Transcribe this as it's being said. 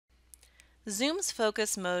Zoom's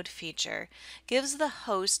focus mode feature gives the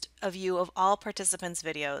host a view of all participants'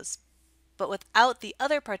 videos, but without the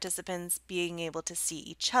other participants being able to see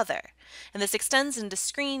each other. And this extends into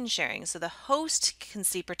screen sharing, so the host can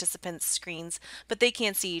see participants' screens, but they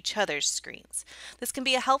can't see each other's screens. This can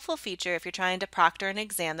be a helpful feature if you're trying to proctor an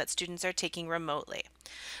exam that students are taking remotely.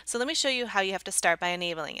 So let me show you how you have to start by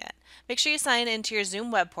enabling it. Make sure you sign into your Zoom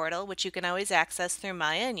web portal, which you can always access through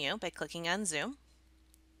My by clicking on Zoom.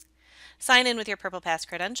 Sign in with your Purple Pass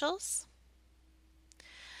credentials.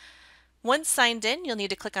 Once signed in, you'll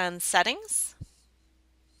need to click on Settings,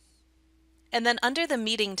 and then under the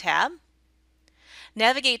Meeting tab,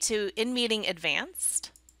 navigate to In Meeting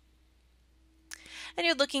Advanced, and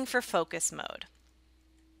you're looking for Focus Mode.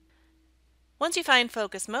 Once you find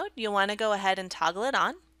Focus Mode, you'll want to go ahead and toggle it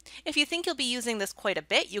on. If you think you'll be using this quite a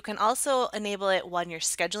bit, you can also enable it when you're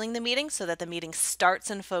scheduling the meeting so that the meeting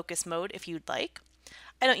starts in Focus Mode if you'd like.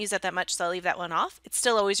 I don't use that much, so I'll leave that one off. It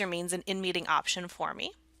still always remains an in-meeting option for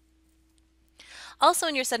me. Also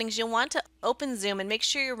in your settings, you'll want to open Zoom and make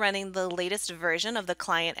sure you're running the latest version of the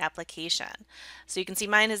client application. So you can see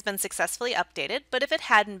mine has been successfully updated, but if it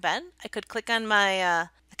hadn't been, I could click on my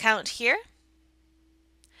account here,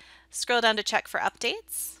 scroll down to check for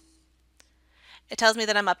updates. It tells me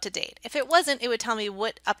that I'm up to date. If it wasn't, it would tell me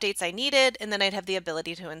what updates I needed, and then I'd have the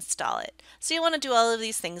ability to install it. So you want to do all of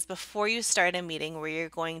these things before you start a meeting where you're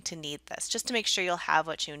going to need this, just to make sure you'll have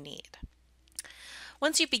what you need.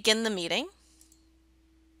 Once you begin the meeting,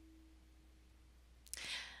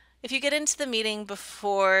 if you get into the meeting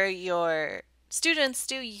before your students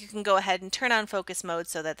do, you can go ahead and turn on focus mode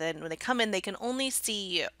so that then when they come in, they can only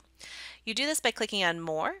see you. You do this by clicking on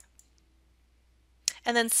More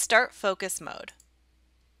and then Start Focus Mode.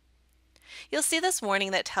 You'll see this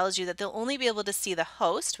warning that tells you that they'll only be able to see the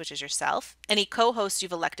host, which is yourself, any co-host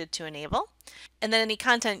you've elected to enable, and then any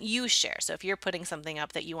content you share. So if you're putting something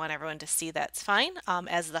up that you want everyone to see, that's fine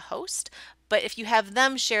as the host. But if you have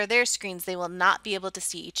them share their screens, they will not be able to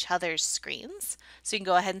see each other's screens. So you can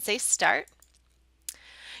go ahead and say Start.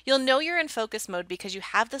 You'll know you're in focus mode because you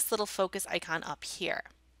have this little focus icon up here.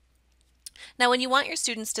 Now when you want your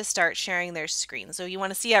students to start sharing their screens, so you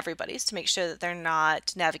want to see everybody's to make sure that they're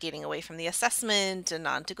not navigating away from the assessment and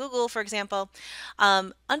onto Google, for example,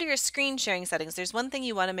 under your screen sharing settings, there's one thing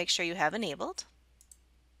you want to make sure you have enabled.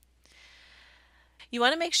 You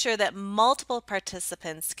want to make sure that multiple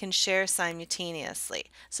participants can share simultaneously.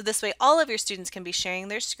 So this way all of your students can be sharing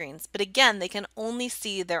their screens, but again, they can only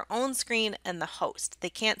see their own screen and the host. They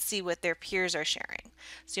can't see what their peers are sharing.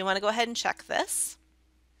 So you want to go ahead and check this.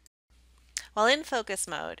 While in focus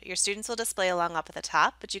mode, your students will display along up at the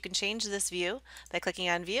top, but you can change this view by clicking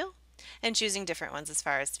on View and choosing different ones as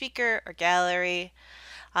far as Speaker or Gallery.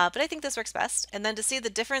 But I think this works best. And then to see the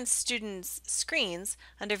different students' screens,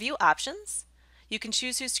 under View Options, you can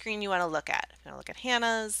choose whose screen you want to look at. If you want to look at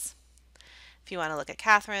Hannah's, if you want to look at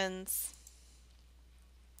Catherine's.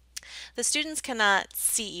 The students cannot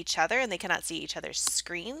see each other and they cannot see each other's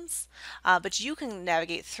screens, but you can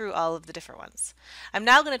navigate through all of the different ones. I'm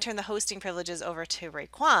now going to turn the hosting privileges over to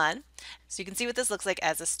Raekwon so you can see what this looks like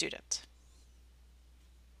as a student.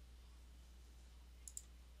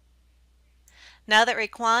 Now that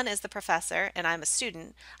Raekwon is the professor and I'm a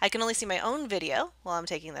student, I can only see my own video while I'm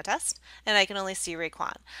taking the test, and I can only see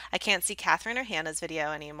Raekwon. I can't see Catherine or Hannah's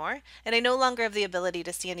video anymore, and I no longer have the ability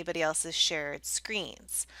to see anybody else's shared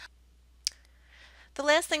screens. The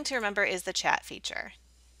last thing to remember is the chat feature.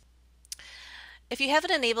 If you have it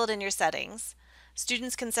enabled in your settings,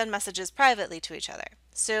 students can send messages privately to each other.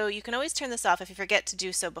 So you can always turn this off if you forget to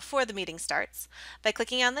do so before the meeting starts by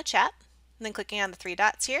clicking on the chat and then clicking on the three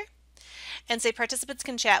dots here and say participants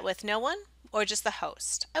can chat with no one or just the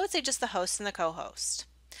host. I would say just the host and the co-host.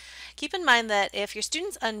 Keep in mind that if your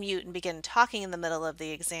students unmute and begin talking in the middle of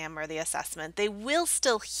the exam or the assessment, they will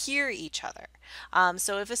still hear each other.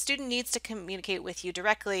 So if a student needs to communicate with you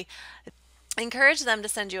directly, encourage them to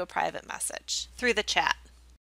send you a private message through the chat.